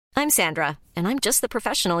I'm Sandra, and I'm just the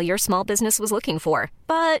professional your small business was looking for.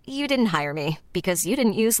 But you didn't hire me because you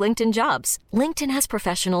didn't use LinkedIn Jobs. LinkedIn has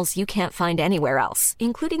professionals you can't find anywhere else,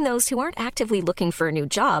 including those who aren't actively looking for a new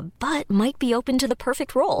job, but might be open to the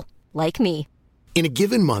perfect role, like me. In a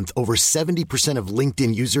given month, over 70% of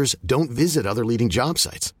LinkedIn users don't visit other leading job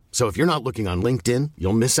sites. So if you're not looking on LinkedIn,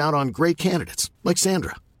 you'll miss out on great candidates like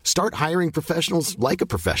Sandra. Start hiring professionals like a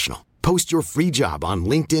professional. Post your free job on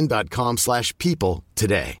linkedin.com/people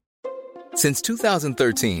today. Since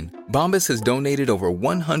 2013, Bombas has donated over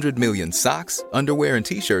 100 million socks, underwear, and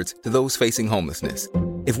T-shirts to those facing homelessness.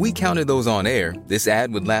 If we counted those on air, this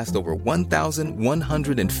ad would last over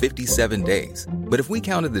 1,157 days. But if we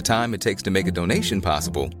counted the time it takes to make a donation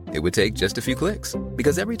possible, it would take just a few clicks.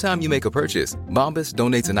 Because every time you make a purchase, Bombas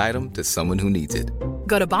donates an item to someone who needs it.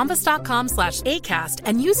 Go to bombas.com/ACAST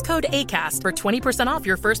and use code ACAST for 20% off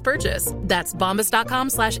your first purchase. That's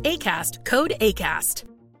bombas.com/ACAST, code ACAST.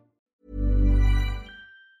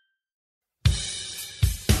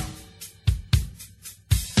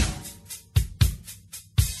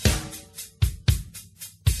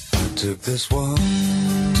 Took this walk to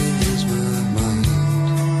ease my mind,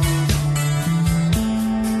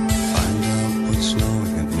 find out what's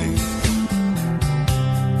snowing at me,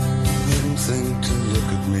 didn't think to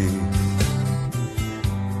look at me.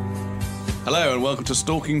 Hello and welcome to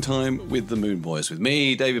Stalking Time with the Moon Boys, with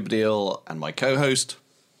me, David Baddiel, and my co-host.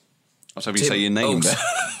 I was hoping you'd say your name there.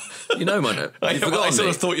 You know my name. I sort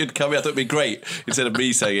of thought you'd come in. I thought it'd be great, instead of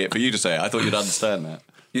me saying it, for you to say it. I thought you'd understand that.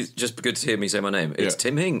 Just good to hear me say my name. It's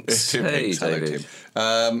Tim Hinks. It's Tim Hinks. Hello, Tim.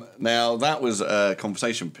 Now, that was a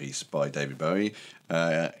conversation piece by David Bowie.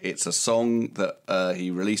 It's a song that he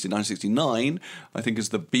released in 1969, I think, as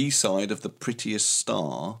the B-side of The Prettiest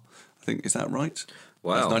Star. I think, is that right?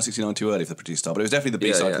 Wow. It's 1969 too early for The Prettiest Star, but it was definitely the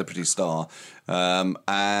B-side of The Prettiest Star.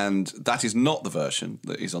 And that is not the version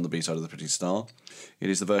that is on the B-side of The Prettiest Star. It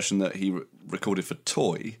is the version that he recorded for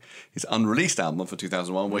Toy, his unreleased album for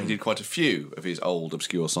 2001, where he did quite a few of his old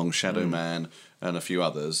obscure songs, Shadow Man and a few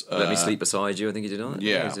others. Let Me Sleep Beside You, I think he did on it.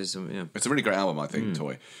 Yeah. It's a really great album, I think,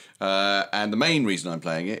 Toy. And the main reason I'm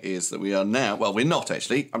playing it is that we are now... Well, we're not,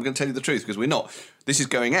 actually. I'm going to tell you the truth, because we're not. This is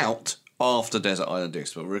going out after Desert Island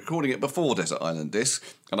Discs, but we're recording it before Desert Island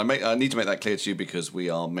Discs, and I need to make that clear to you because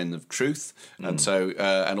we are men of truth, and so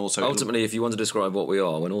and also ultimately, if you want to describe what we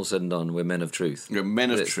are, when all said and done, we're men of truth. We're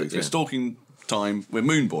men of truth. We're Stalking Time. We're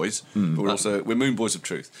Moon Boys, but we're Moon Boys of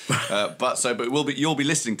Truth. But you'll be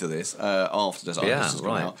listening to this after Desert Island Discs has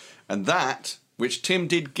come out, and that, which Tim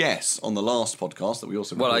did guess on the last podcast that we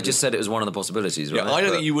also... Well, I just said it was one of the possibilities, right? Yeah, I don't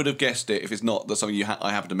think you would have guessed it if it's not something I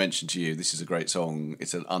happen to mention to you. This is a great song.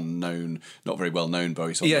 It's an unknown, not very well-known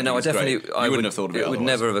Bowie song. Yeah, no, I definitely... I wouldn't have thought of it otherwise. It would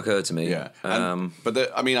never have occurred to me. Yeah.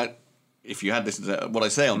 If you had listened to what I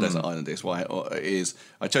say on Desert Island Discs, I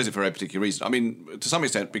chose it for a particular reason. I mean, to some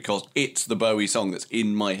extent, because it's the Bowie song that's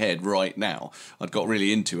in my head right now. I'd got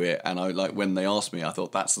really into it, and when they asked me, I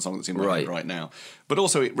thought that's the song that's in my head right now. But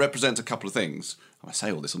also, it represents a couple of things. I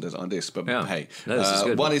say all this on Desert Island Discs, but hey, no, this is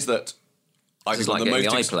good. One is that I think one of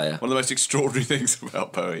the most extraordinary things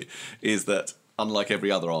about Bowie is that, unlike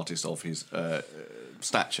every other artist of his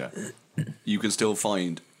stature, you can still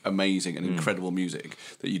find amazing and incredible music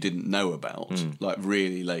that you didn't know about, like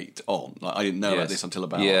really late on. Like I didn't know about this until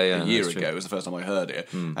about a year ago. It was the first time I heard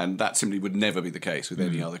it, and that simply would never be the case with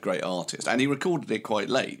any other great artist. And he recorded it quite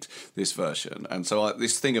late, this version, and so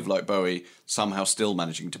this thing of like Bowie somehow still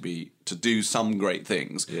managing to do some great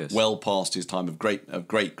things well past his time of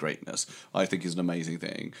greatness, I think is an amazing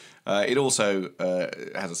thing. It also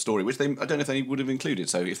has a story which I don't know if they would have included.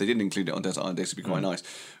 So if they didn't include it on Desert Island Discs, it'd be quite nice.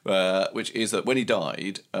 Which is that when he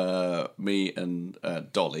died, me and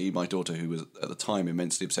Dolly, my daughter, who was at the time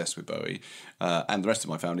immensely obsessed with Bowie, and the rest of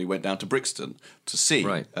my family went down to Brixton to see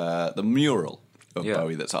the mural of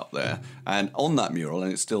Bowie that's up there. And on that mural,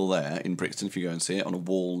 and it's still there in Brixton, if you go and see it, on a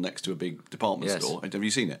wall next to a big department store. Have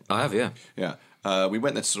you seen it? I have, yeah. Yeah. We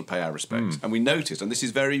went there to sort of pay our respects, and we noticed, and this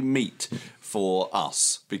is very meat for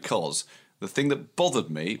us, because the thing that bothered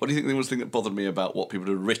me, what do you think was the thing that bothered me about what people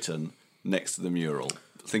had written next to the mural?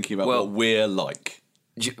 Thinking about what we're like.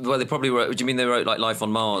 Well, they probably wrote... Do you mean they wrote like Life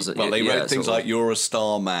on Mars? Well, they wrote things like "You're a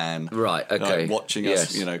star, man." Right. Okay. Like, watching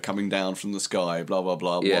us, coming down from the sky. Blah blah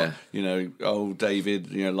blah. Yeah. Oh,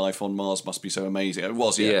 David, Life on Mars must be so amazing. It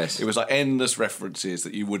was. Yeah. Yes. It was like endless references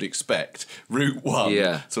that you would expect. Route 1.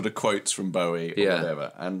 Yeah. Sort of quotes from Bowie or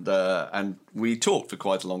whatever. And we talked for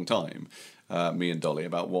quite a long time. me and Dolly,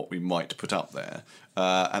 about what we might put up there.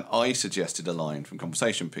 And I suggested a line from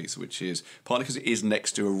Conversation Piece, which is partly because it is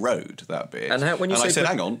next to a road, that bit. And when you say I said,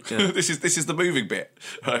 hang on, this is the moving bit,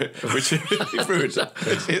 right? Which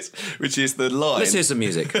is the line. Let's hear some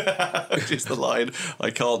music. Which is the line, I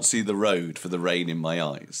can't see the road for the rain in my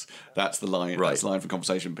eyes. That's the line. Right. That's the line from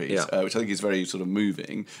Conversation Piece, Yeah. which I think is very sort of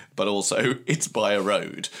moving, but also it's by a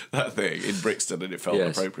road, that thing in Brixton, and it felt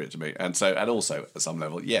appropriate to me. And also at some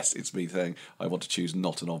level, yes, it's me saying I want to choose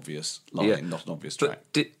not an obvious line, not an obvious track.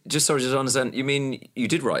 But just to understand, you mean you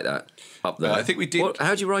did write that up there? I think we did.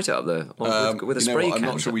 How did you write it up there? With a spray can? I'm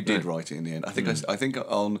not sure we did write it in the end. I think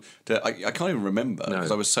I can't even remember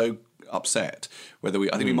because I was so upset whether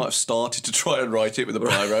I think we might have started to try and write it with a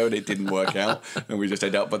biro and it didn't work out and we just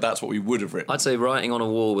ended up, but that's what we would have written. I'd say writing on a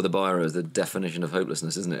wall with a biro is the definition of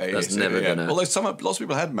hopelessness, isn't it? That's never going to... Although lots of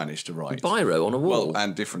people had managed to write. Biro on a wall? Well,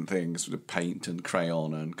 and different things, with paint and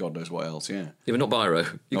crayon and God knows what else, yeah. Yeah, but not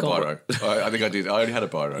biro. Not biro. I think I did. I only had a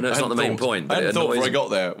biro. No, it's not the main point. But I hadn't thought before I got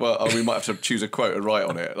there, well, we might have to choose a quote and write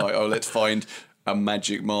on it. Like, let's find a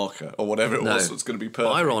magic marker or whatever it was that's going to be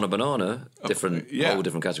perfect. Biro on a banana, whole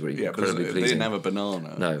different category. Yeah, but they didn't have a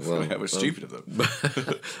banana. No, well... It was stupid of them.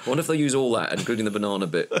 I wonder if they use all that, including the banana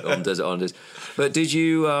bit on Desert Island Discs. But did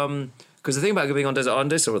you... Because the thing about being on Desert Island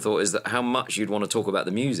Discs, I thought, is that how much you'd want to talk about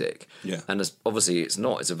the music. Yeah. And obviously it's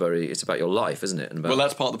not. It's about your life, isn't it? Well,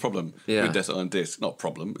 that's part of the problem with Desert Island Discs. Not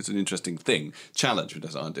problem. It's an interesting challenge with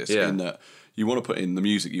Desert Island Discs, in that you want to put in the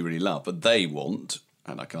music you really love, but they want...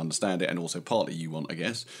 and I can understand it, and also partly you want, I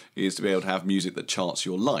guess, is to be able to have music that charts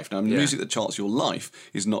your life. Now, music that charts your life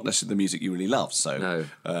is not necessarily the music you really love. So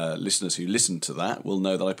listeners who listen to that will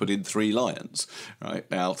know that I put in Three Lions. Right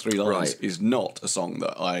now, Three Lions is not a song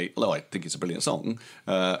that although I think it's a brilliant song,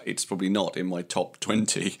 it's probably not in my top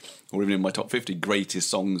 20 or even in my top 50 greatest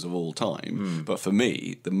songs of all time. But for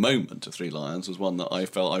me, the moment of Three Lions was one that I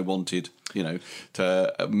felt I wanted, to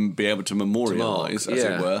be able to memorialise, as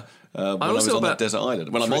it were. When I was on that desert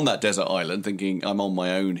island. When I'm on that desert island thinking I'm on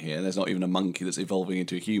my own here, there's not even a monkey that's evolving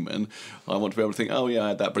into a human, I want to be able to think, oh yeah, I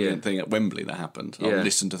had that brilliant thing at Wembley that happened. I'll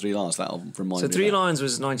listen to Three Lions, that'll remind me. So Three Lions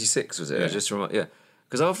was 96, was it? Yeah.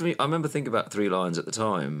 Because I remember thinking about Three Lions at the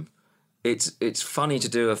time. It's funny to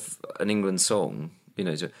do an England song,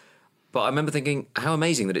 but I remember thinking how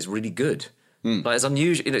amazing that it's really good. Like, it's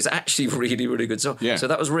unusual. It's actually a really, really good song. Yeah. So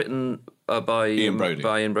that was written by Ian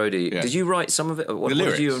Brody. Yeah. Did you write some of it? The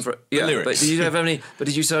lyrics. The lyrics. But did you have any? But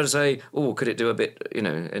did you sort of say, "Oh, could it do a bit?"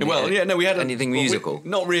 We had anything musical.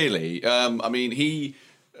 Not really. He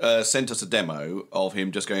sent us a demo of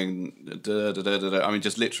him just going da, da, da, da, da.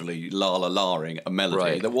 just literally la-ing a melody.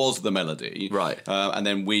 Right. That was the melody. Right. And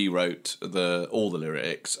then we wrote all the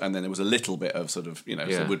lyrics, and then there was a little bit of sort of,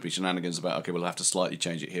 there would be shenanigans about, okay, we'll have to slightly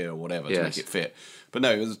change it here or whatever to make it fit. But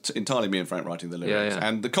no, it was entirely me and Frank writing the lyrics. Yeah.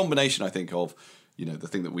 And the combination, I think, of the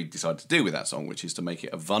thing that we decided to do with that song, which is to make it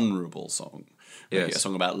a vulnerable song, make it a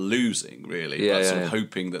song about losing, really, but sort of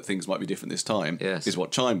hoping that things might be different this time, is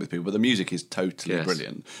what chimed with people. But the music is totally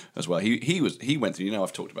brilliant as well. He went through,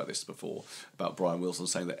 I've talked about this before, about Brian Wilson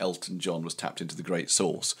saying that Elton John was tapped into the great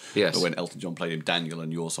source. Yes. But when Elton John played him Daniel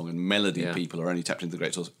and Your Song and melody people are only tapped into the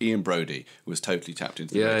great source, Ian Brody was totally tapped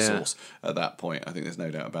into the great source at that point. I think there's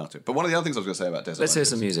no doubt about it. But one of the other things I was going to say about Desert Let's hear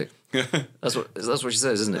some music. That's what she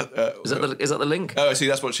says, isn't it? Is that the link? Oh, see,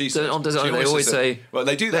 that's what she says. On Desert Island, they always say... Well,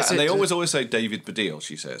 they do that, and they always say David Baddiel,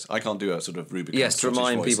 she says. I can't do a sort of Rubicon. Yes, to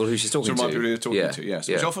remind people who she's talking to. To remind people who she's talking to, yes.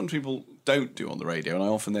 Which often people don't do on the radio, and I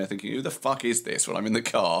often there thinking, who the fuck is this when I'm in the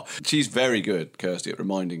car? She's very good, Kirsty, at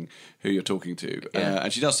reminding who you're talking to.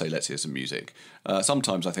 And she does say, let's hear some music.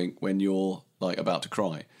 Sometimes I think when you're like about to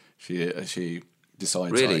cry, she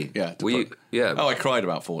decides... Really? Oh, I cried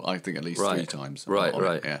about I think at least 3 times. Right.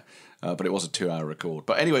 Yeah. But it was a 2-hour record.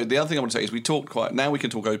 But anyway, the other thing I want to say is we talked now we can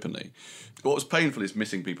talk openly. What was painful is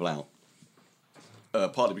missing people out.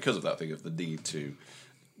 Partly because of that thing of the need to,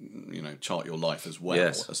 chart your life as well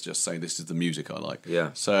as just saying this is the music I like. Yeah.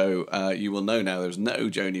 So you will know now there's no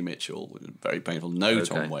Joni Mitchell, very painful, no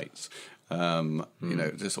Tom Waits.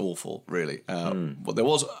 Just awful, really. But there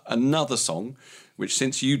was another song, which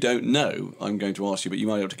since you don't know, I'm going to ask you, but you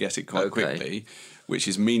might be able to get it quite quickly, which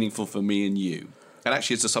is meaningful for me and you. And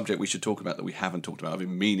actually, it's a subject we should talk about that we haven't talked about. I've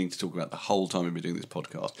been meaning to talk about the whole time we've been doing this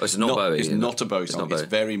podcast. Oh, it's not Bowie. It's not a Bowie song. It's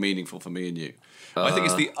very meaningful for me and you. I think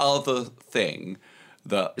it's the other thing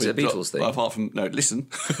that... Is it a Beatles thing? Apart from... No, listen.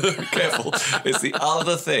 Careful. It's the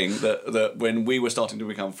other thing that when we were starting to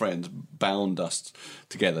become friends, bound us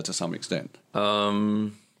together to some extent.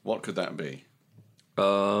 What could that be?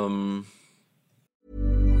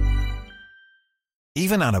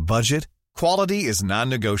 Even on a budget, quality is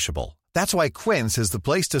non-negotiable. That's why Quince is the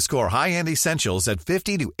place to score high-end essentials at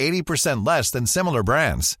 50 to 80% less than similar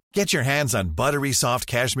brands. Get your hands on buttery soft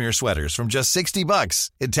cashmere sweaters from just $60,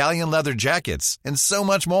 Italian leather jackets, and so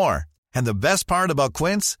much more. And the best part about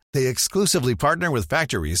Quince, they exclusively partner with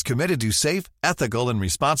factories committed to safe, ethical, and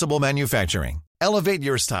responsible manufacturing. Elevate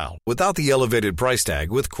your style without the elevated price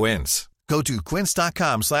tag with Quince. Go to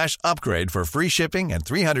quince.com/upgrade for free shipping and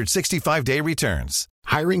 365-day returns.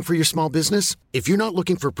 Hiring for your small business? If you're not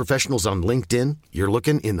looking for professionals on LinkedIn, you're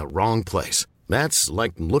looking in the wrong place. That's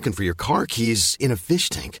like looking for your car keys in a fish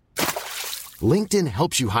tank. LinkedIn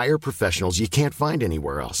helps you hire professionals you can't find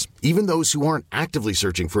anywhere else, even those who aren't actively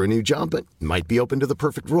searching for a new job but might be open to the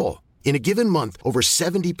perfect role. In a given month, over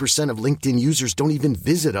 70% of LinkedIn users don't even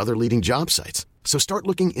visit other leading job sites. So start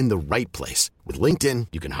looking in the right place. With LinkedIn,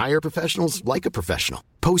 you can hire professionals like a professional.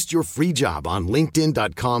 Post your free job on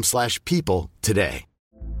linkedin.com/people today.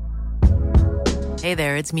 Hey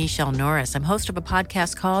there, it's Michelle Norris. I'm host of a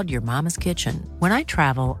podcast called Your Mama's Kitchen. When I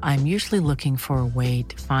travel, I'm usually looking for a way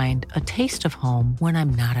to find a taste of home when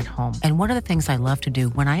I'm not at home. And one of the things I love to do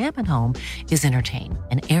when I am at home is entertain.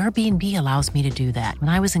 And Airbnb allows me to do that. When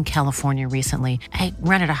I was in California recently, I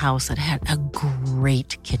rented a house that had a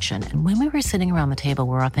great kitchen. And when we were sitting around the table,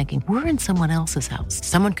 we were all thinking, we're in someone else's house.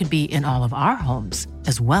 Someone could be in all of our homes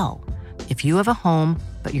as well. If you have a home,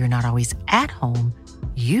 but you're not always at home,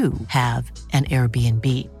 you have an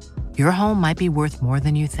Airbnb. Your home might be worth more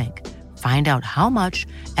than you think. Find out how much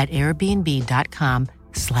at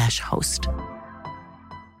airbnb.com/host.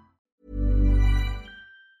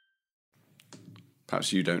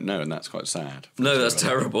 Perhaps you don't know, and that's quite sad. No, that's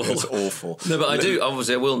terrible. It's awful. No, but I do.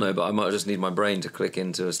 Obviously, I will know, but I might just need my brain to click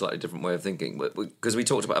into a slightly different way of thinking. Because we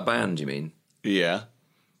talked about a band, you mean? Yeah.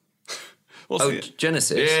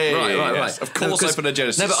 Genesis. Yeah, right. Yes. Of course, I put a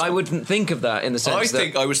Genesis. No, but I wouldn't think of that in the sense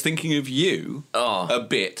I was thinking of you a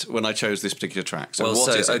bit when I chose this particular track. So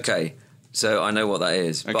what is it? Okay, so I know what that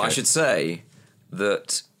is. Okay. But I should say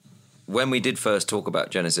that when we did first talk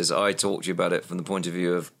about Genesis, I talked to you about it from the point of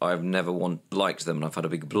view of I've never liked them and I've had a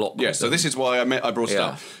big block with them. So this is why I brought it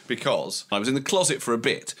up. Because I was in the closet for a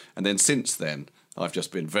bit, and then since then I've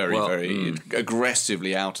just been very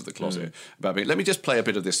aggressively out of the closet about being. Let me just play a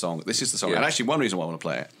bit of this song. This is the song. And actually, one reason why I want to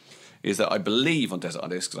play it is that I believe on Desert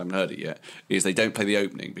Artists, because I haven't heard it yet, is they don't play the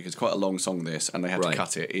opening because it's quite a long song, this, and they had to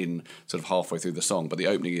cut it in sort of halfway through the song. But the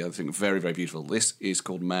opening, I think, very, very beautiful. This is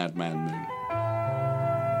called Madman Moon.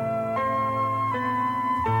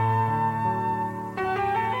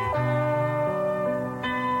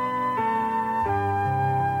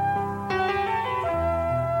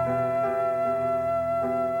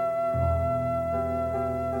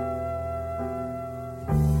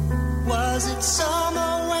 Was it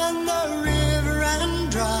summer when the river ran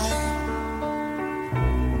dry?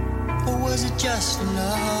 Or was it just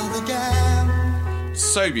another dam?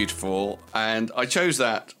 So beautiful, and I chose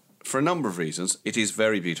that for a number of reasons. It is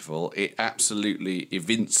very beautiful. It absolutely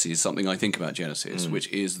evinces something I think about Genesis, which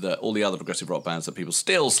is that all the other progressive rock bands that people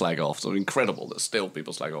still slag off, so incredible that still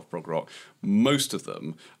people slag off prog rock, most of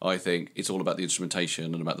them, I think, it's all about the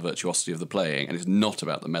instrumentation and about the virtuosity of the playing, and it's not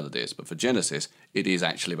about the melodies. But for Genesis, it is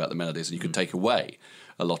actually about the melodies, and you can take away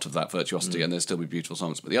a lot of that virtuosity and there'll still be beautiful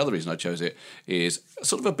songs. But the other reason I chose it is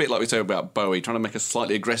sort of a bit like we say about Bowie, trying to make a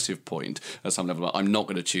slightly aggressive point at some level. I'm not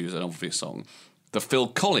going to choose an obvious song. The Phil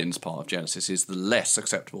Collins part of Genesis is the less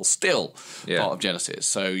acceptable still part of Genesis.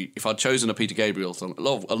 So if I'd chosen a Peter Gabriel song, a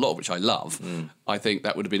lot of which I love, I think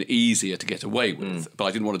that would have been easier to get away with. But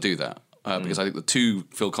I didn't want to do that. Because I think the two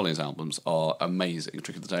Phil Collins albums are amazing,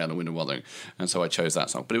 Trick of the Tail and Wind and Wuthering, and so I chose that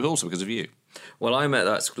song. But it was also because of you. Well,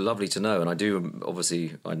 that's lovely to know, and I do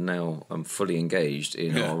obviously. I'm fully engaged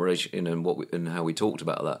in our relation, in how we talked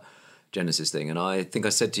about that Genesis thing. And I think I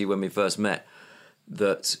said to you when we first met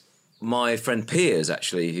that my friend Piers,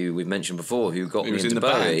 actually, who we've mentioned before, who got me into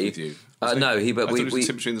Bowie. Band with you. No, I thought it was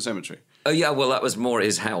Symmetry in the Cemetery. Oh yeah, well that was more at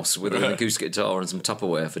his house with an acoustic guitar and some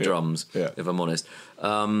Tupperware for drums. If I'm honest.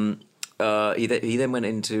 He then went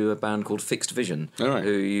into a band called Fixed Vision,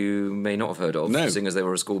 who you may not have heard of, seeing as they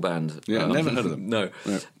were a school band. Yeah, I've never heard of them. No.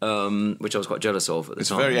 Which I was quite jealous of at the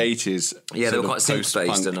time. It's very 80s. Yeah, they were quite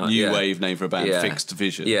synth-based. New wave name for a band, Fixed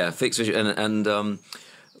Vision. Yeah, Fixed Vision. And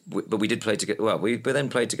but we did play together. Well, we then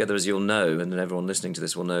played together, as you'll know, and everyone listening to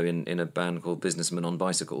this will know, in a band called Businessmen on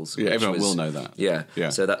Bicycles. Yeah, everyone will know that. Yeah.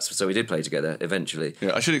 So we did play together eventually.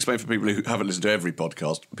 Yeah, I should explain for people who haven't listened to every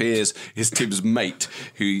podcast. Piers is Tim's mate,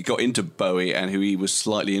 who got into Bowie and who he was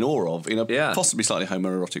slightly in awe of in a possibly slightly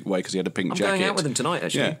homoerotic way because he had a pink jacket. I'm going out with him tonight.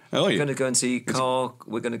 Actually, We're going to go and see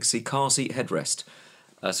We're going to see Car Seat Headrest.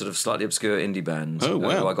 a sort of slightly obscure indie band Oh,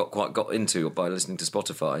 wow. who I got into by listening to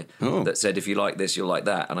Spotify that said, if you like this, you'll like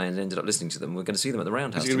that. And I ended up listening to them. We're going to see them at the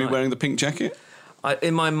Roundhouse Is he going to be tonight. wearing the pink jacket?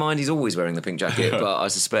 In my mind, he's always wearing the pink jacket, but I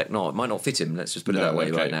suspect not. It might not fit him. Let's just put it that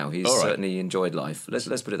way right now. He's certainly enjoyed life. Let's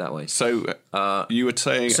put it that way. So you were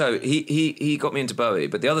saying... So he got me into Bowie,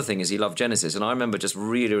 but the other thing is he loved Genesis, and I remember just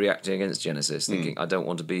really reacting against Genesis, thinking, I don't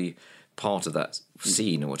want to be part of that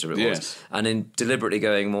scene or whatever it was, and in deliberately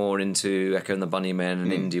going more into Echo and the Bunnymen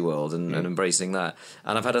and indie world and embracing that.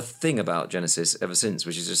 And I've had a thing about Genesis ever since,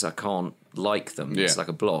 which is just I can't like them. It's like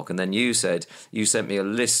a block. And then you sent me a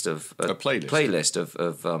list of a playlist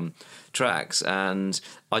of tracks, and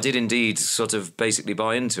I did indeed sort of basically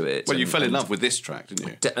buy into it. Well, you fell in love with this track, didn't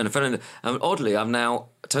you? And I fell in. And oddly, I'm now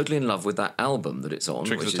totally in love with that album that it's on,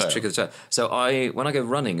 Trick which of the is Trick of the Tail. So when I go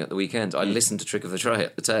running at the weekend, I listen to Trick of the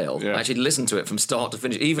Tail. Yeah. I actually listen to it from start to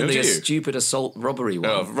finish, even the stupid assault robbery one.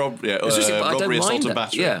 Robbery, robbery, assault and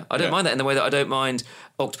battery. Yeah, I don't mind that in the way that I don't mind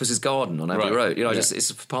Octopus's Garden on Abbey Road. You know,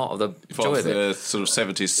 it's part of the joy of it. The sort of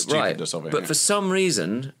 70s stupidness of it. But for some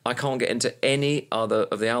reason, I can't get into any other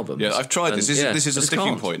of the albums. Yeah, I've tried this. This is a sticking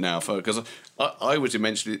can't. point now, because I was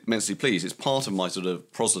immensely pleased. It's part of my sort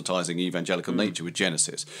of proselytising evangelical nature with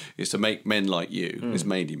Genesis, is to make men like you, it's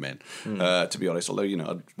mainly men, to be honest, although, you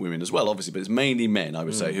know, women as well, obviously, but it's mainly men, I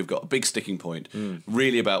would say, who've got a big sticking point,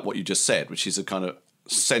 really about what you just said, which is a kind of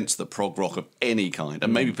sense that prog rock of any kind,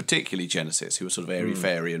 and maybe particularly Genesis, who are sort of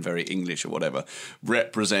airy-fairy and very English or whatever,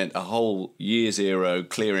 represent a whole year zero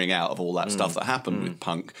clearing out of all that stuff that happened with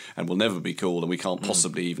punk and will never be cool, and we can't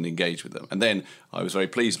possibly even engage with them. And then I was very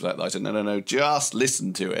pleased with that. I said, no, just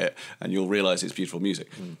listen to it and you'll realise it's beautiful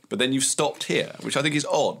music. But then you've stopped here, which I think is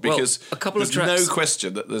odd, because a couple of there's tracks... no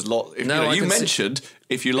question that there's you mentioned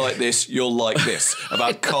if you like this, you'll like this,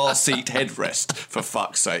 about car seat headrest, for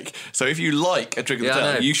fuck's sake. So if you like a Trick of the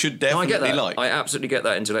Tail, you should definitely I get that. like. I absolutely get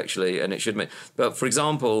that intellectually, and it should make... But, for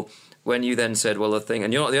example, when you then said, well, the thing...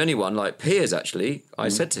 And you're not the only one, like Piers, actually, I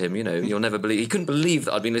said to him, you know, you'll never believe... He couldn't believe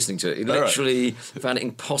that I'd been listening to it. He literally found it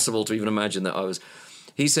impossible to even imagine that I was...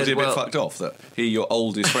 He said, was he a bit fucked off that he, your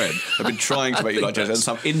oldest friend, had been trying to make you like Genesis,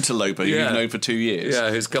 and some interloper who you've known for 2 years. Yeah,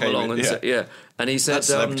 who's come along and said, And he said... That's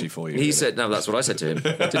celebrity for you. He said, no, that's what I said to him.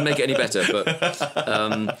 Didn't make it any better,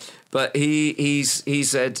 but he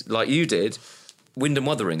said, like you did, Wind and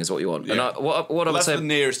Wuthering is what you want. Yeah. And what I would say... That's the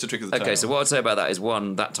nearest to Trick of the Tail. Okay, so what I'd say about that is,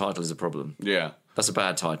 one, that title is a problem. Yeah. That's a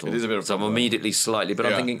bad title. It is a bit of a problem. So I'm immediately slightly... But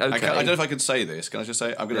I'm thinking, okay... I don't know if I can say this. Can I just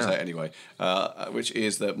say... I'm going to say it anyway. Which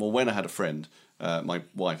is that, well, when I had a friend... my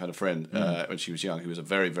wife had a friend when she was young who was a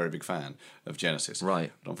very, very big fan of Genesis.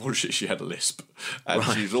 Right. But unfortunately, she had a lisp. And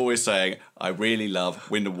she was always saying, I really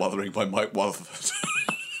love Wind and Wuthering by Mike Rutherford.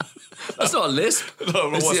 That's not a lisp. No,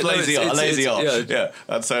 what's lazy art? Lazy art. Yeah.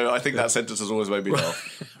 And so I think that sentence has always made me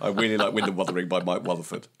laugh. I really like Wind and Wuthering by Mike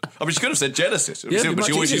Rutherford. I mean, she could have said Genesis, but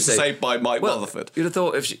she always used to say by Mike Rutherford. You'd have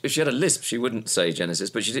thought if she had a lisp, she wouldn't say Genesis,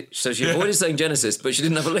 but she did. So she avoided saying Genesis, but she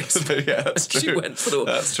didn't have a lisp. Yeah, that's true. She went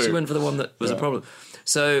for the one that was a problem.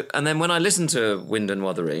 So, and then when I listened to Wind and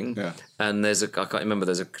Wuthering, and I can't remember,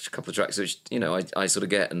 there's a couple of tracks which, you know, I sort of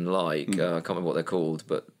get and like. I can't remember what they're called,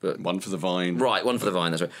 but One for the Vine. Right, One for the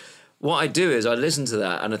Vine, that's right. What I do is I listen to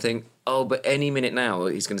that and I think, oh, but any minute now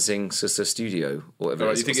he's going to sing Sister Studio or whatever.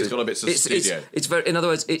 Right, you think it's got a bit Sister Studio? It's very. In other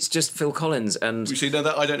words, it's just Phil Collins and. You see, no,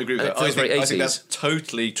 I don't agree with that. I think that's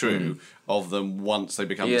totally true of them once they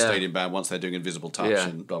become the stadium band, once they're doing Invisible Touch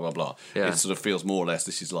and blah blah blah. Yeah. It sort of feels more or less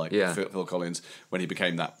this is like Phil Collins when he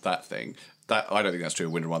became that thing. That I don't think that's true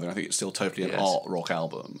of Wind and Wuthering. I think it's still totally an art rock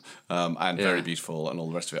album and very beautiful and all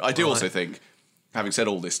the rest of it. I do also think, having said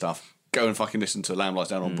all this stuff, go and fucking listen to Lamb Lies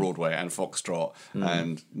Down on Broadway and Foxtrot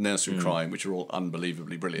and Nursery Crime, which are all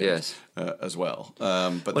unbelievably brilliant as well.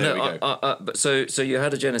 But there we go. But so you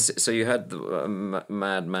had a Genesis. So you had the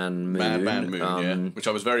Madman Moon. Which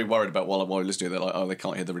I was very worried about while I was listening. They're like, oh, they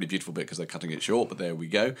can't hear the really beautiful bit because they're cutting it short. But there we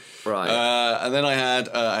go. Right. And then I had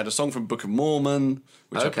a song from Book of Mormon,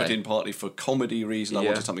 which I put in partly for comedy reasons. I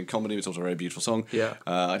wanted something comedy. It's also a very beautiful song. Yeah.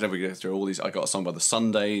 I don't go through all these. I got a song by the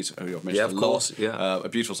Sundays, who I've mentioned a lot. Course. Yeah. A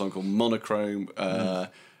beautiful song called Monochrome.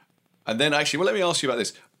 And then actually, let me ask you about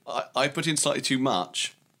this. I put in slightly too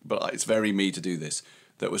much, but it's very me to do this.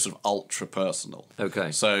 That was sort of ultra personal.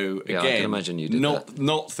 Okay. So again, I can imagine you did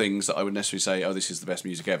not things that I would necessarily say, oh, this is the best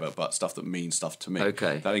music ever, but stuff that means stuff to me.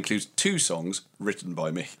 Okay. That includes 2 songs written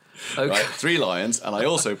by me. Okay. Right? 3 lines, and I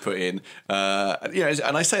also put in,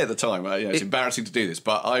 and I say at the time, it's embarrassing to do this,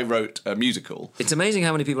 but I wrote a musical. It's amazing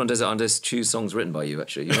how many people on Desert Undis choose songs written by you,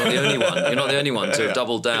 actually. You're not the only one. You're not the only one to have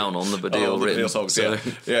doubled down on the Baddiel written. Songs, so.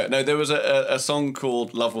 No, there was a song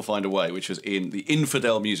called Love Will Find a Way, which was in the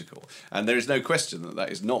Infidel musical. And there is no question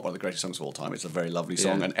that is not one of the greatest songs of all time. It's a very lovely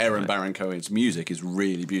song, and Aaron Baron Cohen's music is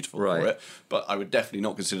really beautiful for it. But I would definitely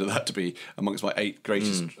not consider that to be amongst my 8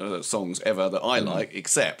 greatest songs ever that I like,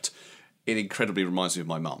 except it incredibly reminds me of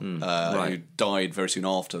my mum, who died very soon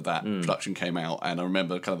after that production came out. And I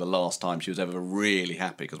remember kind of the last time she was ever really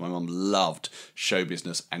happy, because my mum loved show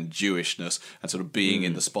business and Jewishness and sort of being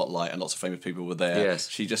in the spotlight, and lots of famous people were there. Yes.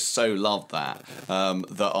 She just so loved that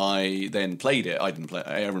that I then played it. I didn't play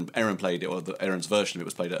it. Aaron played it, or Aaron's version of it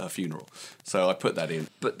was played at her funeral. So I put that in.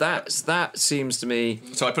 But that seems to me...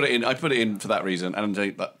 So I put it in for that reason, and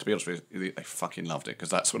to be honest with you, they fucking loved it, because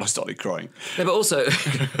that's when I started crying. No, but also,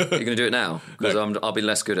 you're going to do it now, because I'll be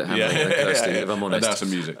less good at handling it than Kirsty, if I'm honest. And now some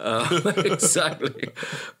music. Exactly.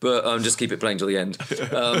 But just keep it playing till the end.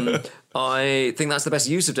 I think that's the best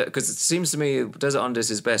use of it, because it seems to me Desert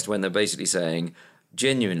Undis is best when they're basically saying,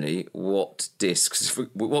 genuinely, what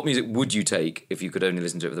music would you take if you could only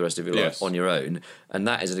listen to it for the rest of your life on your own? And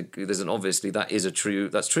that is that's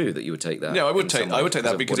true that you would take that. No, I would take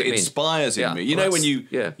that because it inspires in me. You know, when you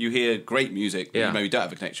hear great music that you maybe don't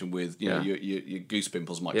have a connection with, your goose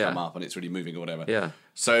pimples might come up and it's really moving or whatever. Yeah.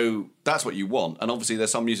 So that's what you want. And obviously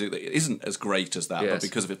there's some music that isn't as great as that, but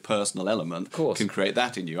because of its personal element, can create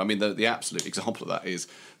that in you. I mean, the absolute example of that is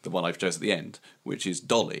the one I've chosen at the end, which is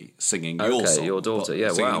Dolly singing your song. Your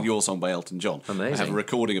daughter, singing your song by Elton John. Amazing. I have a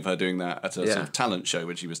recording of her doing that at a sort of talent show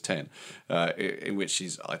when she was 10, in which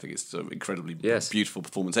I think it's an incredibly beautiful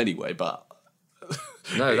performance anyway, but...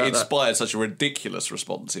 it inspired such a ridiculous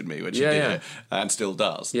response in me when she did it, and still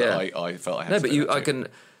does. Yeah. That I felt I had to do that too.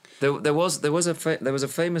 There was a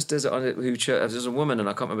famous Desert Undis who chose. There's a woman, and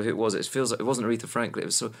I can't remember who it was. It feels like it wasn't Aretha Franklin. It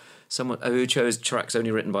was someone who chose tracks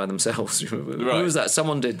only written by themselves. Who was that?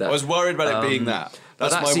 Someone did that. I was worried about it being that.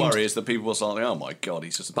 That's my worry, is that people will start like, oh my God,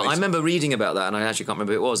 he's just... But I remember reading about that, and I actually can't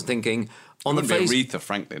remember who it was, thinking... on the face... Aretha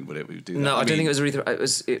Franklin, would it do that? No, I don't think it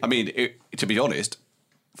was Aretha... to be honest...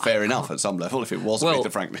 Fair enough at some level if it was Aretha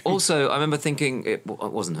Franklin. Also, I remember thinking it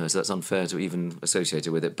wasn't her, so that's unfair to even associate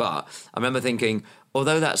her with it. But I remember thinking,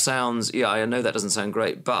 although that sounds, I know that doesn't sound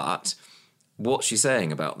great, but what's she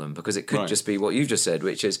saying about them? Because it could just be what you've just said,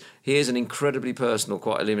 which is, here's an incredibly personal,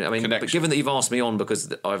 quite illuminating... but given that you've asked me on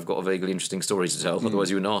because I've got a vaguely interesting story to tell, otherwise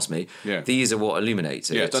you wouldn't ask me, these are what illuminates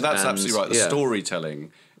it. Yeah, so that's absolutely right. The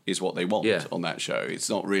storytelling is what they want on that show. It's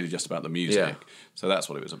not really just about the music. Yeah. So that's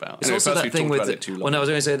what it was about. It's also that thing with... I was going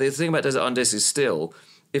to say, the thing about Desert Undis is still,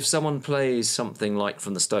 if someone plays something like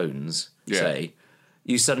From the Stones, say,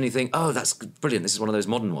 you suddenly think, oh, that's brilliant, this is one of those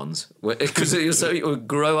modern ones. Because you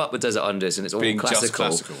grow up with Desert Undis and it's all being classical.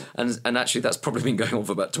 Just classical. And actually that's probably been going on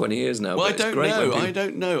for about 20 years now. Well, I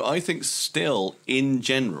don't know. I think still, in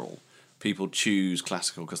general... people choose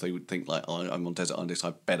classical because they would think, like, I'm on Desert Undis,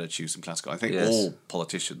 I better choose some classical. I think all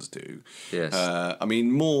politicians do. Yes. I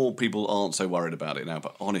mean, more people aren't so worried about it now,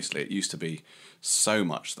 but honestly, it used to be so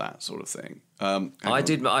much that sort of thing.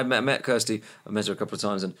 I met Kirsty, I met her a couple of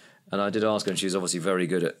times, and I did ask her, and she was obviously very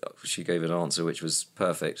good at, she gave an answer which was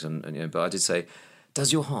perfect, and but I did say,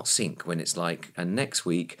 does your heart sink when it's like, and next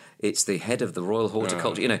week it's the head of the Royal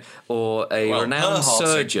Horticulture, or a renowned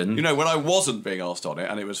surgeon? When I wasn't being asked on it,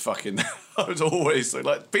 and it was fucking, I was always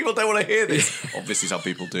like, people don't want to hear this. Obviously, some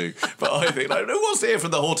people do, but I think, like, who wants to hear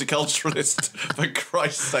from the horticulturalist? For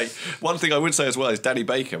Christ's sake! One thing I would say as well is Danny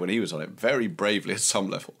Baker, when he was on it, very bravely at some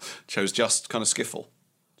level, chose just kind of skiffle.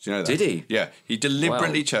 Do you know that? Did he? Yeah, he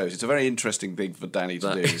deliberately chose. It's a very interesting thing for Danny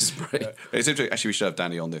to do. Is it's interesting. Actually, we should have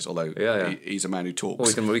Danny on this, although he's a man who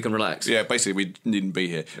talks. Well, we can relax. Yeah, basically, we needn't be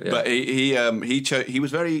here. Yeah. But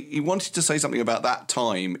he wanted to say something about that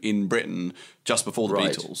time in Britain just before the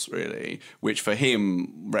Beatles, really, which for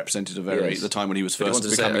him represented the time when he was first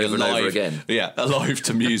becoming alive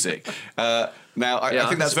to music. Now, I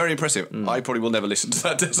think that's very impressive. I probably will never listen to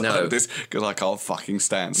that Desert Undis because I can't fucking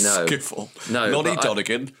stand skiffle. Noddy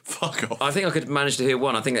Donegan, fuck off. I think I could manage to hear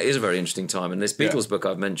one. I think that is a very interesting time. And this Beatles book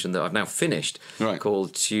I've mentioned that I've now finished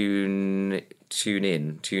called Tuning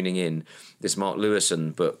In, this Mark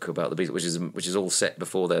Lewison book about the Beatles, which is all set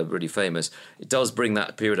before they're really famous. It does bring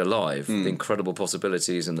that period alive, the incredible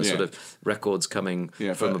possibilities and the sort of records coming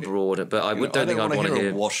from abroad. But I don't think I'd want to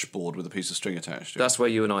hear a washboard with a piece of string attached to it. That's where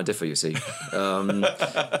you and I differ, you see.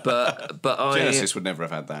 But Genesis would never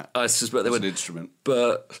have had that. I suspect they would. An instrument.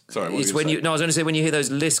 But sorry, it's when you. No, I was going to say when you hear those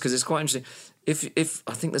lists, because it's quite interesting. If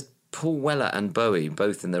I think there's Paul Weller and Bowie,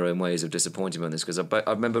 both in their own ways, have disappointed me on this, because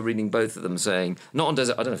I remember reading both of them saying, not on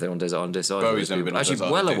Desert, I don't know if they're on Desert on Dis either. Bowie's never been on Actually, Desert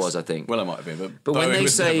on Weller Dis. was, I think. Weller might have been, but when Bowie they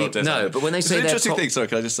was say never on Desert no, on but when they Dis. say It's an their interesting top- thing, sorry,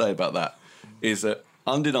 can I just say about that, is that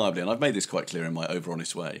undeniably, and I've made this quite clear in my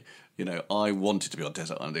over-honest way, you know, I wanted to be on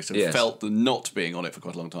Desert Island Discs and Yes. felt that not being on it for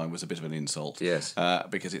quite a long time was a bit of an insult. Yes.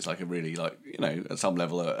 Because it's like a really, like, you know, at some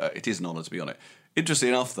level, it is an honour to be on it. Interesting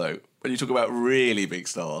enough, though, when you talk about really big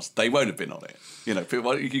stars, they won't have been on it. You know,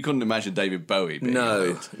 people, you couldn't imagine David Bowie being on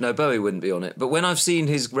it. No, Bowie wouldn't be on it. But when I've seen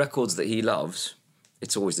his records that he loves,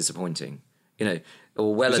 it's always disappointing. You know,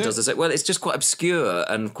 or Weller does the same. Well, it's just quite obscure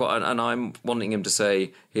and I'm wanting him to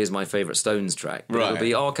say, "Here's my favourite Stones track." But it'll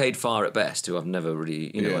be Arcade Fire at best, who I've never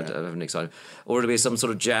really, I haven't excited, or it'll be some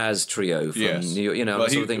sort of jazz trio from New York. You know,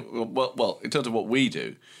 sort of thing. Well, in terms of what we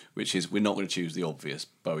do, which is we're not going to choose the obvious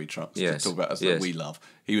Bowie tracks to talk about that we love.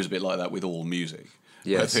 He was a bit like that with all music.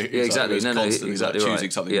 Yes, exactly. Exactly choosing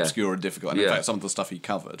right. something obscure and difficult. And in fact, some of the stuff he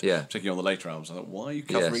covered, Yeah. particularly on the later albums, I thought, why are you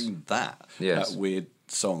covering that weird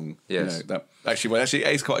song? Yes. You know, that actually,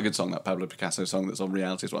 it's quite a good song. That Pablo Picasso song that's on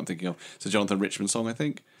Reality is what I'm thinking of. It's a Jonathan Richman song, I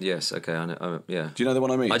think. Yes. Okay. I know. Yeah. Do you know the one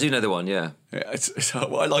I mean? I do know the one. Yeah. It's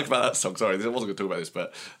what I like about that song. Sorry, I wasn't going to talk about this,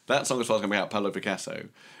 but that song, as far as coming out, Pablo Picasso,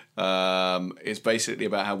 is basically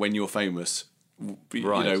about how when you're famous, you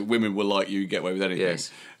know, women will like you, get away with anything. Yes.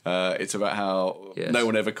 It's about how no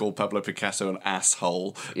one ever called Pablo Picasso an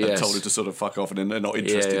asshole and told him to sort of fuck off, and they're not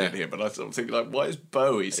interested in him. But I sort of think, like, why is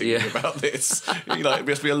Bowie singing about this? You know, it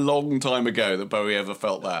must be a long time ago that Bowie ever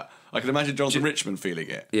felt that. I can imagine Jonathan Richman feeling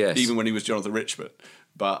it, even when he was Jonathan Richman.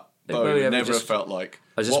 But Bowie never felt like,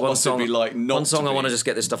 what must it be like not one song to I be? want to just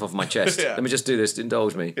get this stuff off my chest. Let me just do this,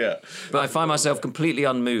 indulge me. Yeah. But I find myself completely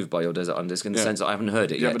unmoved by your Desert Island Disc in the sense that I haven't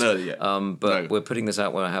heard it yet. You haven't heard it yet. But we're putting this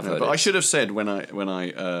out when I have heard it. But I should have said when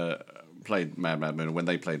I played Mad Mad Moon, or when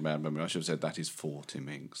they played Mad Mad Moon, I should have said that is for Tim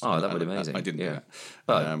Hinks. Oh, that would be amazing. I didn't do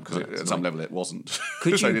that. Because at some level it wasn't.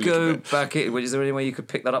 Could you go back in? Is there any way you could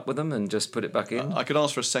pick that up with them and just put it back in? I could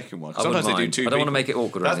ask for a second one. I Sometimes they do two. I don't want to make it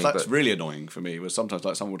awkward. That's really annoying for me. Was sometimes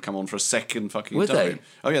like someone would come on for a second fucking would time. They?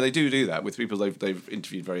 Oh yeah, they do that with people they've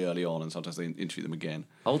interviewed very early on, and sometimes they interview them again.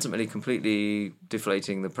 Ultimately, completely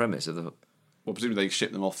deflating the premise of the. Well, presumably they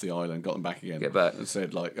shipped them off the island, got them back again, and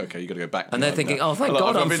said like, okay, you got to go back. And they're thinking, oh, thank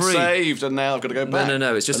God, I've I'm been free. saved, and now I've got to go back.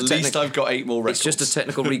 No, it's just at least I've got 8 more records. It's just a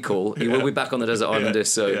technical recall. He will be back on the Desert Island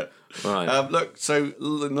Disc. So, right. Look, so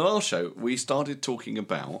in the last show we started talking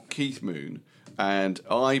about Keith Moon. And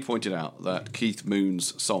I pointed out that Keith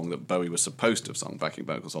Moon's song that Bowie was supposed to have sung backing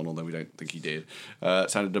vocals on, although we don't think he did,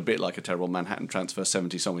 sounded a bit like a terrible Manhattan Transfer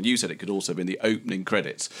 70s song. And you said it could also have been the opening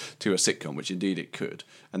credits to a sitcom, which indeed it could.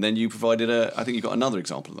 And then you provided I think you got another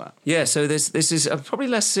example of that. Yeah, so this is probably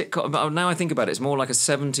less sitcom, but now I think about it, it's more like a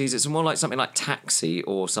 70s, it's more like something like Taxi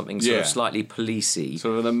or something sort of slightly policey.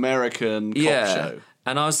 Sort of an American cop show.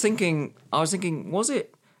 And I was thinking,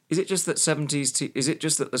 is it just that 70s? Is it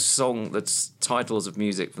just that the titles of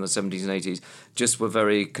music from the 70s and 80s just were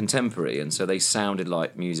very contemporary, and so they sounded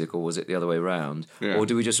like music, or was it the other way around? Yeah. Or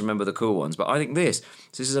do we just remember the cool ones? But I think this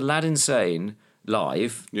is Aladdin Sane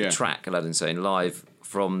live, the track Aladdin Sane live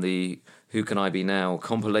from the Who Can I Be Now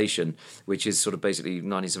compilation, which is sort of basically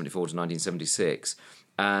 1974 to 1976.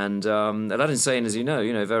 And Aladdin Sane, as you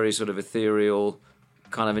know, very sort of ethereal,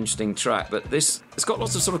 kind of interesting track, but it's got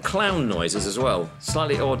lots of sort of clown noises as well,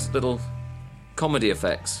 slightly odd little comedy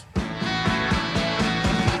effects.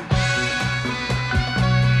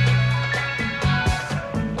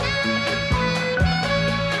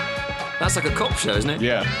 That's like a cop show, isn't it?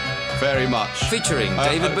 Yeah, very much. Featuring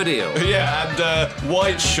David Baddiel. Yeah, and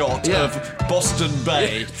White Shot of Boston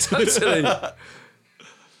Bay. Totally.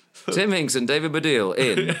 Tim Hinks and David Baddiel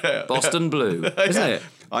in Boston Blue, isn't it?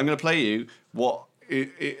 I'm going to play you what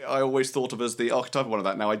I always thought of as the archetypal one of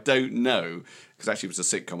that. Now, I don't know, because actually it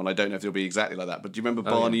was a sitcom, and I don't know if it'll be exactly like that, but do you remember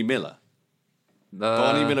Barney Miller?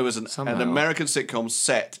 Barney Miller was an American sitcom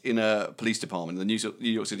set in a police department, the New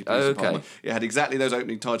York City Police Department. It had exactly those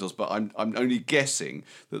opening titles, but I'm only guessing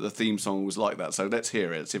that the theme song was like that. So let's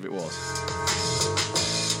hear it, see if it was.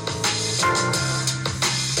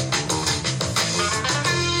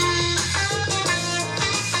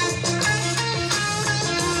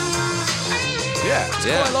 Yeah, it's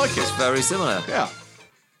quite like it. It's very similar.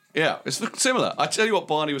 Yeah, it's similar. I tell you what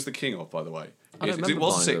Barney was the king of, by the way. It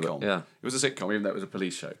was a sitcom. Yeah. It was a sitcom, even though it was a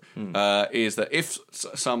police show. Is that if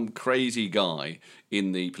some crazy guy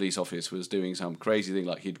in the police office was doing some crazy thing,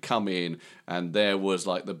 like he'd come in and there was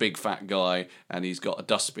like the big fat guy and he's got a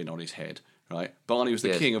dustbin on his head, right? Barney was the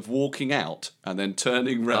Yes. king of walking out and then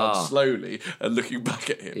turning round slowly and looking back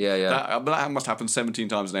at him. Yeah, yeah. That must happen 17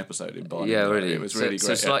 times an episode in Barney. Yeah, really. It was really so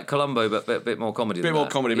great. it's like Columbo, but a bit more comedy. A bit more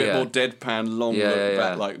comedy, a bit more deadpan, long look back,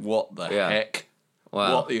 yeah. like, what the Yeah. heck?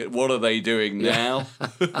 Wow. What are they doing now?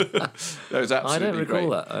 That was absolutely I don't recall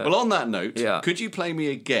great. that. Well, on that note, Yeah. could you play me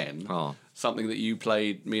again Oh. something that you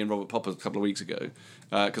played me and Robert Popper a couple of weeks ago?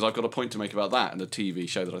 Because I've got a point to make about that and a TV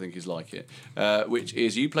show that I think is like it, which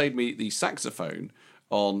is you played me the saxophone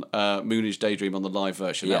on Moonage Daydream on the live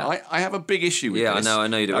version. Yeah. Now, I have a big issue with Yeah, this. I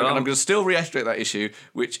know you do. And I'm going to still reiterate that issue,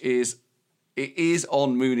 which is it is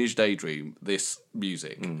on Moonage Daydream, this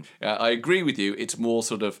music. I agree with you. It's more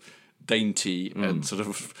sort of dainty and sort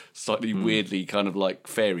of slightly weirdly kind of like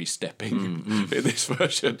fairy stepping in this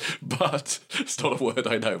version. But it's not a word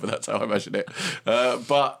I know, but that's how I imagine it.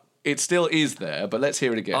 But it still is there. But let's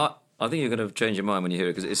hear it again. I think you're going to change your mind when you hear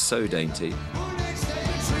it because it's so dainty.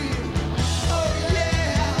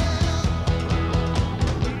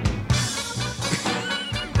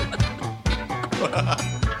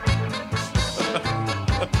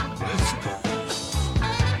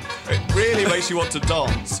 It really makes you want to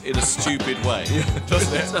dance in a stupid way,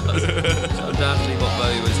 doesn't it? That's undoubtedly what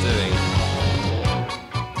Bowie was doing.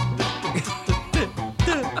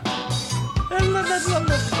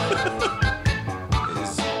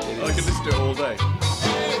 I could just do it all day.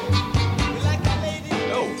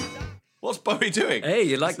 Oh, what's Bowie doing? Hey,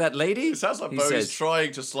 you like that lady? It sounds like He Bowie's says.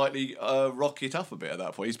 trying to slightly rock it up a bit at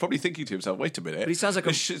that point. He's probably thinking to himself, wait a minute. But he sounds like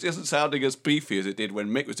this isn't sounding as beefy as it did when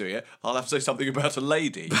Mick was doing it. I'll have to say something about a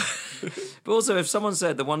lady. But also, if someone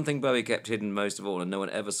said the one thing Bowie kept hidden most of all, and no one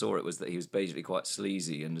ever saw it, was that he was basically quite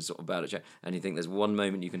sleazy and sort of bad at chat, and you think there's one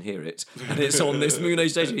moment you can hear it, and it's on this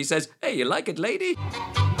Moonage station. He says, "Hey, you like it, lady?"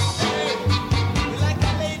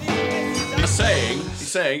 He's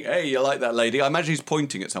saying, hey, you like that lady? I imagine he's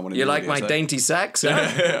pointing at someone in You the like audience, my so- dainty sax?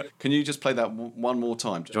 Huh? Can you just play that one more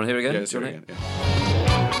time? Do you want to hear it again? Yeah, let's Do hear you it want again. Yeah.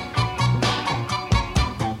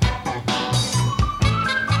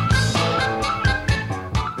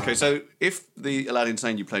 Okay, so if the Aladdin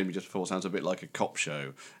Sane you played me just before sounds a bit like a cop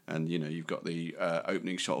show, and you know you've got the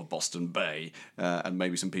opening shot of Boston Bay and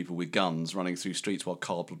maybe some people with guns running through streets while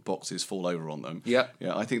cardboard boxes fall over on them. Yeah.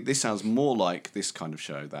 Yeah, I think this sounds more like this kind of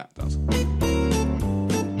show that does.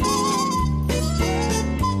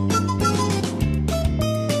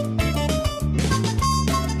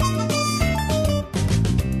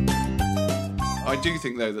 I do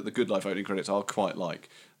think though that the Good Life opening credits are quite like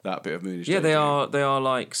that bit of Moonage. Yeah, Daydream. they are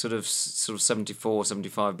like sort of 74,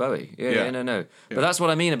 75 Bowie. Yeah. Yeah, no. But that's what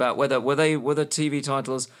I mean about whether TV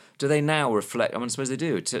titles, do they now reflect, I mean, I suppose they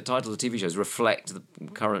do, titles of TV shows reflect the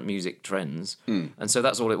current music trends. And so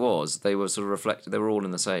that's all it was. They were sort of reflected, they were all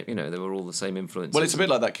in the same, they were all the same influences. Well, it's a bit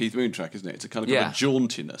like that Keith Moon track, isn't it? It's a kind of got a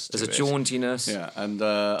jauntiness to There's it. a jauntiness. Yeah, and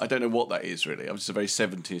I don't know what that is really. It's just a very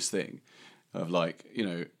 70s thing of like,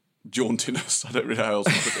 jauntiness. I don't really know how else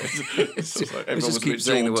to put it. It's just like everyone just was a keep bit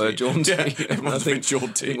saying the word jaunty. Yeah, everyone was a bit jaunty. I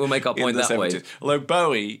think we'll make our in point the that way. 70s. Although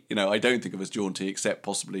Bowie, I don't think of as jaunty except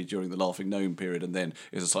possibly during the Laughing Gnome period, and then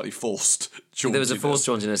is a slightly forced jauntiness. There was a forced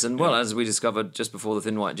jauntiness, and well, as we discovered just before the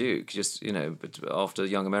Thin White Duke, but after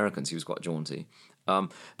Young Americans, he was quite jaunty.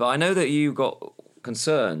 But I know that you got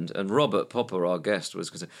concerned, and Robert Popper, our guest,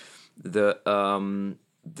 was concerned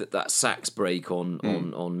that sax break on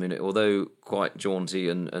Minute, although quite jaunty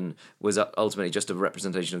and was ultimately just a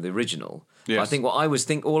representation of the original. Yes. I think all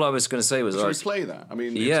I was going to say was, Should we play that? I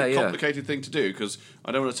mean, it's a complicated thing to do because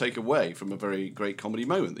I don't want to take away from a very great comedy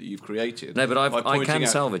moment that you've created. No, but by I can pointing out-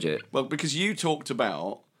 salvage it. Well, because you talked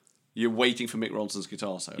about you're waiting for Mick Ronson's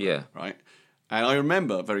guitar solo, Yeah. right? And I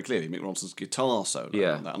remember very clearly Mick Ronson's guitar solo.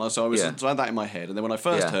 Yeah. On that. And so I had that in my head. And then when I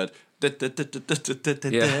first Yeah. heard, right, I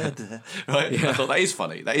thought that is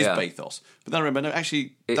funny. That is Yeah. bathos. But then I remember, no,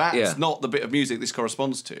 actually, that's not the bit of music this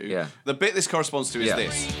corresponds to. Yeah. The bit this corresponds to is Yeah.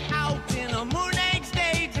 this.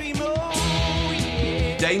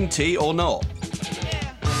 Dainty or not?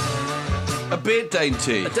 A bit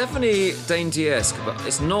dainty, Definitely dainty-esque, but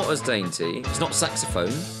it's not as dainty. It's not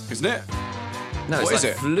saxophone. isn't it? No, it's What is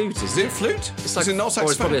like it? flute. Is it flute? It's like, is it not or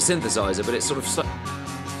it's probably a saxophone? synthesizer, but it's sort of.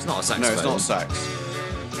 It's not a saxophone. No, it's not sax.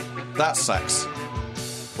 That's sax.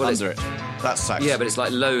 Well, Under it. That's sax. Yeah, but it's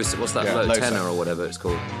like low. What's that? Yeah, low low tenor sax. or whatever it's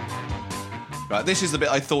called. Right, this is the bit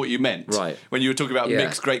I thought you meant. Right. When you were talking about Yeah.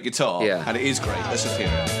 Mick's great guitar. Yeah. And it is great. Let's just hear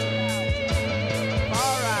it.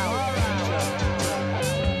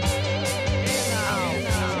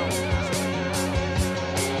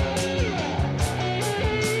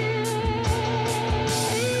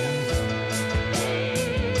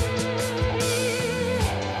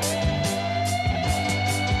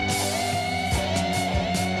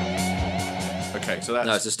 Okay, so that's...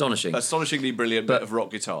 No, it's astonishing. Astonishingly brilliant bit of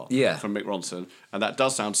rock guitar from Mick Ronson. And that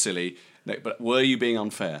does sound silly, but were you being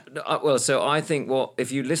unfair? Well, so I think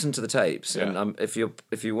if you listen to the tapes, and if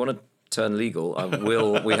you want to turn legal,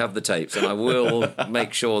 we have the tapes, and I will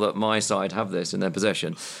make sure that my side have this in their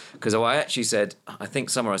possession. Because I actually said, I think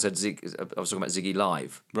somewhere I said, I was talking about Ziggy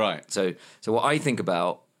live. Right. So what I think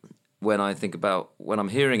about when I'm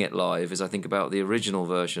hearing it live is I think about the original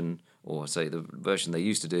version, or say the version they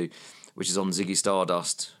used to do, which is on Ziggy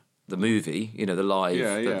Stardust, the movie, the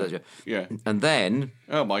live. Yeah. And then...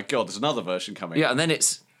 Oh my God, there's another version coming. Yeah, and then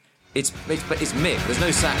it's Mick. There's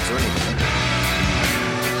no sax or anything.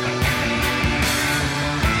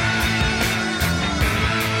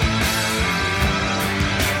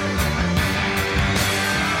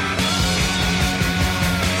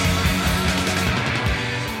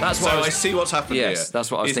 I see what's happened here. Yes,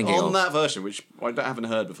 that's what I was thinking on of. that version, which I haven't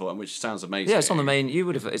heard before, and which sounds amazing. Yeah, it's on the main.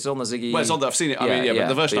 It's on the Ziggy. Well, it's on. I've seen it. But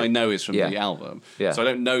the version I know is from the album. Yeah. So I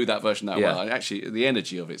don't know that version that well. Actually, the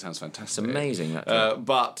energy of it sounds fantastic. It's amazing.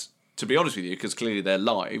 But to be honest with you, because clearly they're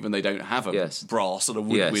live and they don't have a brass and a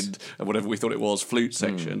woodwind and whatever we thought it was flute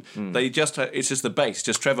section. They just it's just the bass,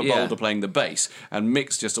 just Trevor Boulder playing the bass, and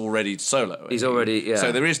Mick's just already soloing. He's already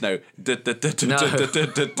So there is no. More's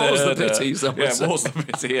the pity. More's the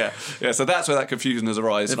pity. Yeah. So that's where that confusion has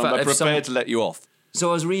arisen. I'm prepared to let you off. So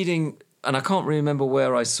I was reading, and I can't remember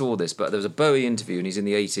where I saw this, but there was a Bowie interview, and he's in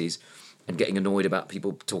the 80s and getting annoyed about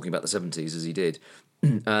people talking about the 70s as he did.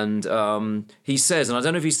 And he says, and I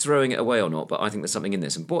don't know if he's throwing it away or not, but I think there's something in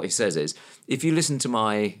this. And what he says is, if you listen to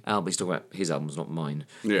my album, he's talking about his albums, not mine.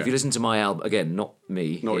 Yeah. If you listen to my album, again, not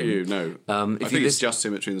me. Not you, no. I think it's just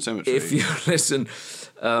Symmetry in the Cemetery. If you listen,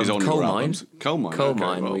 Coal Mine. Coal Mine. Coal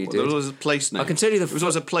Mine, we did. There was a place name. I can tell you there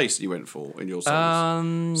was a place you went for in your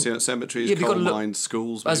songs. Cemeteries, Coal Mines,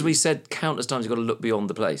 schools. Maybe. As we said countless times, you've got to look beyond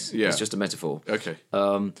the place. Yeah. It's just a metaphor. Okay.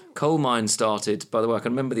 Coal Mine started, by the way, I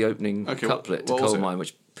can remember the opening couplet to Coal Mine,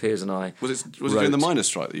 which Piers and I Was it during the miners'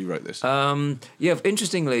 strike that you wrote this?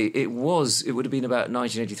 Interestingly, it would have been about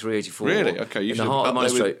 1983, 84. Really? Okay, you in the heart of the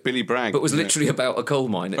miners' strike. Billy Bragg. But it was literally about a coal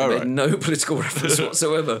mine. It made no political reference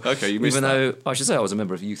whatsoever. Okay, you missed Even though, I should say, I was a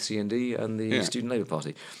member of Youth CND and the Student Labour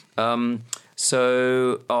Party.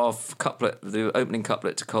 So our couplet, the opening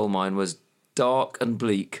couplet to Coal Mine was dark and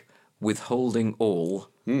bleak, withholding all,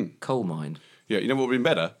 coal mine. Yeah, you know what would have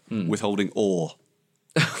been better? Withholding ore.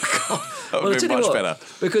 That would have been much better.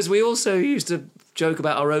 Because we also used to joke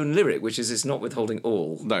about our own lyric, which is it's not withholding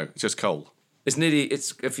all. No, it's just coal. It's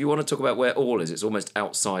if you want to talk about where all is, it's almost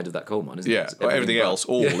outside of that coal mine, isn't it? Yeah, everything else,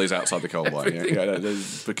 all is outside the coal mine. Peculiar.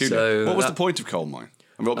 So what was the point of Coal Mine?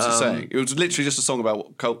 I mean, what was it saying? It was literally just a song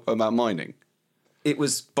about mining. It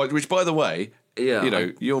was... Which, by the way,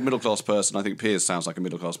 you're a middle-class person. I think Piers sounds like a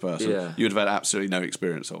middle-class person. Yeah. You would have had absolutely no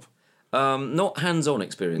experience of. Not hands-on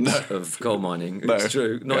experience of coal mining. It's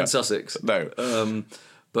true. Not in Sussex. No.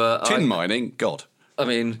 But tin mining, God. I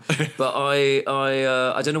mean, but I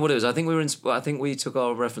don't know what it was. I think we took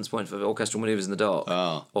our reference point for Orchestral Manoeuvres in the Dark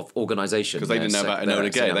of organisation because they didn't know about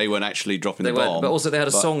Enola Gay. They weren't actually dropping the bomb. But also they had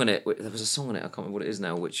a song in it. There was a song in it. I can't remember what it is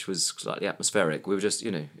now, which was slightly atmospheric. We were just,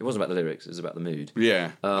 it wasn't about the lyrics. It was about the mood.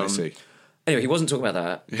 Yeah, I see. Anyway, he wasn't talking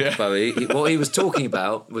about that, Bowie. What he was talking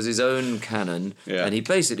about was his own canon, and he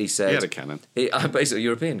basically said... He had a canon. Basically, a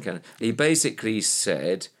European canon. He basically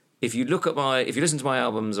said, if you listen to my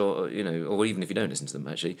albums, or even if you don't listen to them,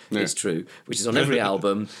 actually, it's true, which is on every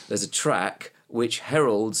album, there's a track which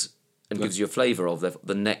heralds and gives you a flavour of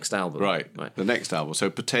the next album. Right, the next album. So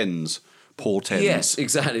portends. Yes,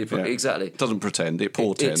 exactly. It doesn't pretend, it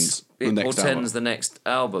portends the next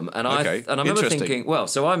album. And I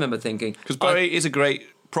remember thinking, because Bowie is a great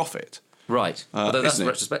prophet. Right. Although that's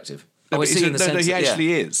retrospective. He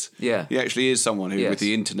actually is. Yeah. He actually is someone who, with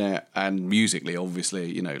the internet and musically,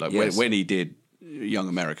 obviously, when he did Young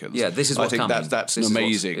Americans. Yeah, this is what's coming. I think that's an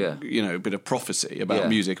amazing, bit of prophecy about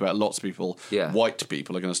music, about lots of people, white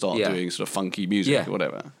people are going to start doing sort of funky music or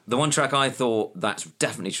whatever. The one track I thought that's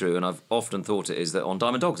definitely true, and I've often thought it, is that on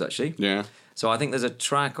Diamond Dogs, actually. Yeah. So I think there's a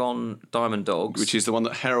track on Diamond Dogs. Which is the one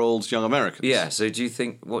that heralds Young Americans. Yeah, so what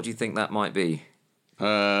do you think that might be?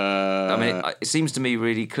 It seems to me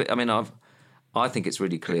really clear. I mean, I think it's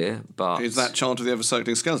really clear, but... Is that Chant of the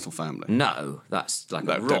Ever-Circling Skeletal Family? No, that's like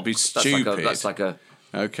a rock. That'd be stupid. That's like a...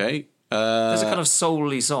 Okay. There's a kind of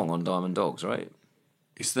soul-y song on Diamond Dogs, right?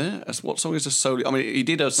 Is there? What song is a soul-y? I mean, he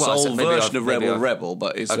did a soul version of Rebel,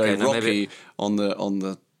 but it's very rocky on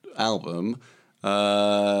the album.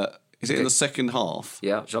 Is it in the second half?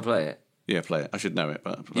 Yeah, shall I play it? Yeah, play it. I should know it,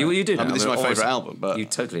 but... You do know. This is my favourite album, but... You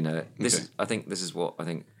totally know it. I think this is what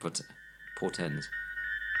portends.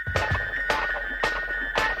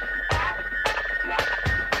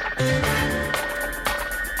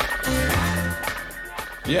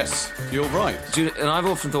 Yes, you're right. And I've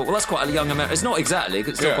often thought, well, that's quite a young American. It's not exactly,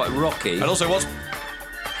 'cause it's still quite rocky. And also,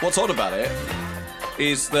 what's odd about it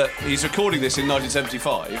is that he's recording this in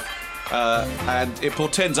 1975, and it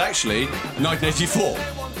portends actually 1984.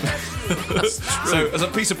 So, as a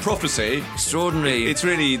piece of prophecy, extraordinary. It's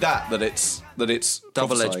really that it's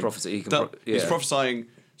double-edged prophecy. He's prophesying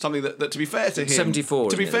something that, to be fair to him, 74.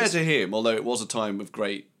 To be fair to him, although it was a time of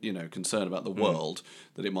great, concern about the world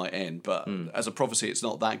that it might end, but as a prophecy, it's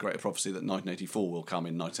not that great a prophecy that 1984 will come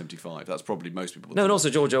in 1975. That's probably most people. No, and also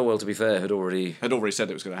George Orwell, to be fair, had already said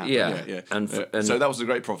it was going to happen. Yeah. And so that was a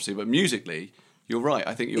great prophecy. But musically, you're right.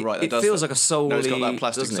 I think you're right. It feels like a soul. No, it's got that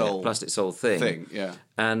plastic soul thing. Yeah.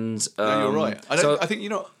 And you're right. I think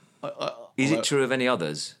is it true of any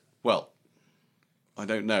others? Well, I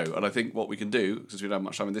don't know. And I think what we can do, since we don't have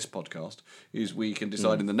much time in this podcast, is we can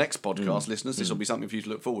decide in the next podcast, listeners, this will be something for you to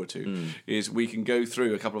look forward to, is we can go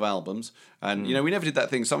through a couple of albums. And, we never did that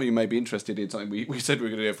thing. Some of you may be interested in something we said we were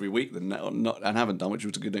going to do every week and haven't done, which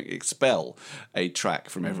was going to expel a track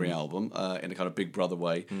from every album in a kind of Big Brother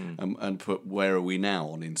way and put Where Are We Now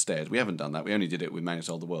on instead. We haven't done that. We only did it with Man Who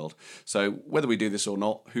Sold the World. So whether we do this or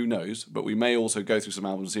not, who knows? But we may also go through some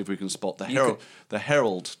albums and see if we can spot the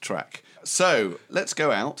Herald track. So let's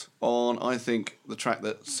go out on, I think, the track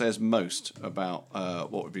that says most about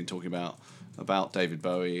what we've been talking about David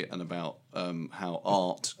Bowie and about how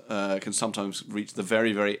art can sometimes reach the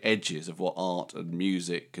very, very edges of what art and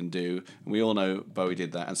music can do. And we all know Bowie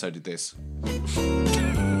did that, and so did this.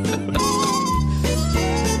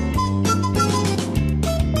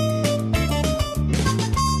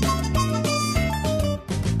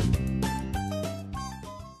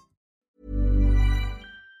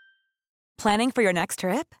 Planning for your next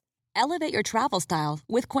trip? Elevate your travel style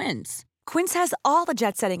with Quince. Quince has all the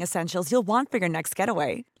jet-setting essentials you'll want for your next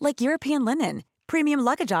getaway, like European linen, premium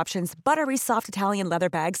luggage options, buttery soft Italian leather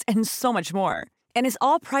bags, and so much more. And is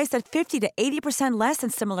all priced at 50 to 80% less than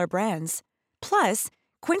similar brands. Plus,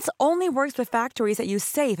 Quince only works with factories that use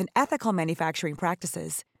safe and ethical manufacturing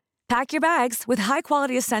practices. Pack your bags with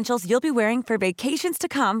high-quality essentials you'll be wearing for vacations to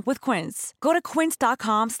come with Quince. Go to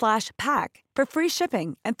quince.com/pack for free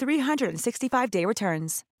shipping and 365-day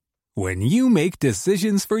returns. When you make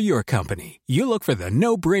decisions for your company, you look for the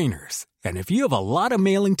no-brainers. And if you have a lot of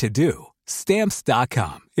mailing to do,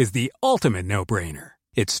 Stamps.com is the ultimate no-brainer.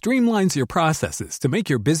 It streamlines your processes to make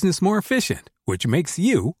your business more efficient, which makes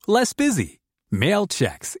you less busy. Mail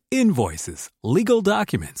checks, invoices, legal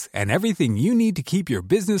documents, and everything you need to keep your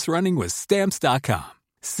business running with Stamps.com.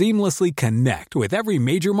 Seamlessly connect with every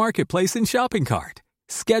major marketplace and shopping cart.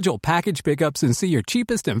 Schedule package pickups and see your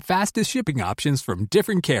cheapest and fastest shipping options from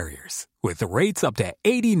different carriers. With rates up to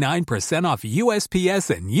 89% off USPS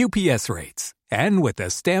and UPS rates. And with the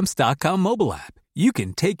Stamps.com mobile app, you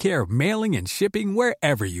can take care of mailing and shipping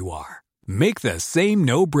wherever you are. Make the same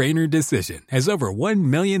no-brainer decision as over 1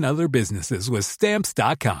 million other businesses with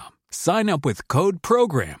Stamps.com. Sign up with code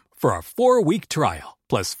PROGRAM for a 4-week trial,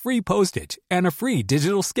 plus free postage and a free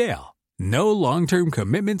digital scale. No long-term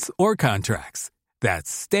commitments or contracts.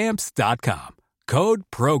 That's Stamps.com. Code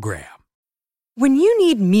PROGRAM. When you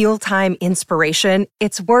need mealtime inspiration,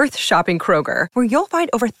 it's worth shopping Kroger, where you'll find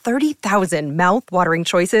over 30,000 mouth-watering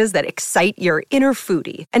choices that excite your inner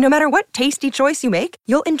foodie. And no matter what tasty choice you make,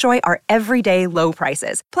 you'll enjoy our everyday low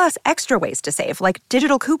prices, plus extra ways to save, like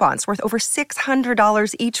digital coupons worth over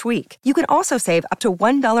 $600 each week. You can also save up to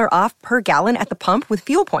 $1 off per gallon at the pump with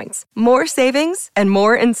fuel points. More savings and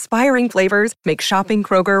more inspiring flavors make shopping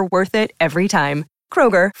Kroger worth it every time.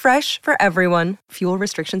 Kroger, fresh for everyone. Fuel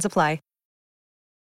restrictions apply.